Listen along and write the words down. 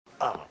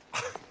Oh.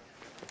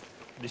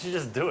 You should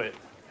just do it.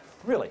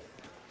 Really?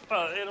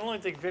 Well, it'll only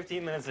take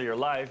 15 minutes of your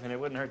life, and it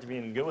wouldn't hurt to be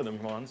in good with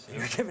him once.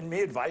 You're giving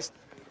me advice?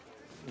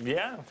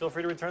 Yeah, feel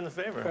free to return the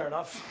favor. Fair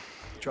enough.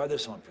 Try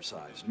this on for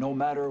size. No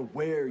matter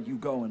where you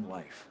go in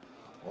life,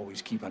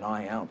 always keep an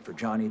eye out for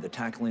Johnny the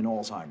tackling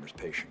Alzheimer's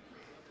patient.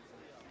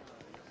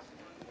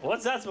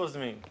 What's that supposed to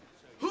mean?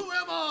 Who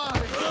am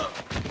I?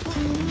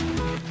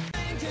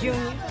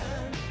 Junior,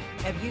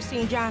 have you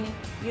seen Johnny?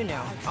 You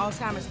know,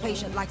 Alzheimer's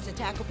patient likes to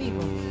tackle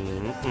people.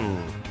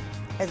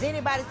 Has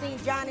anybody seen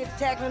Johnny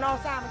tackling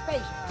Alzheimer's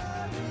patient?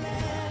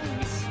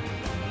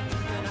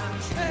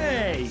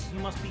 Hey, you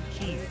must be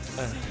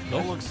Keith.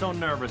 Don't look so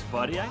nervous,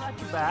 buddy. I got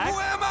your back. Who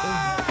am I?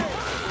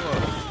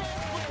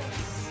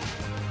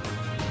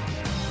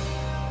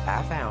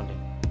 I found him.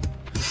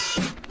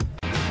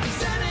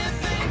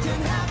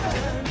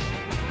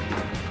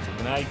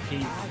 Good night,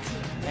 Keith.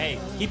 Hey,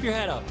 keep your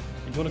head up.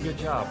 You're doing a good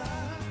job.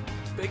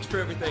 Thanks for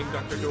everything,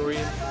 Dr.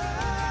 Dorian.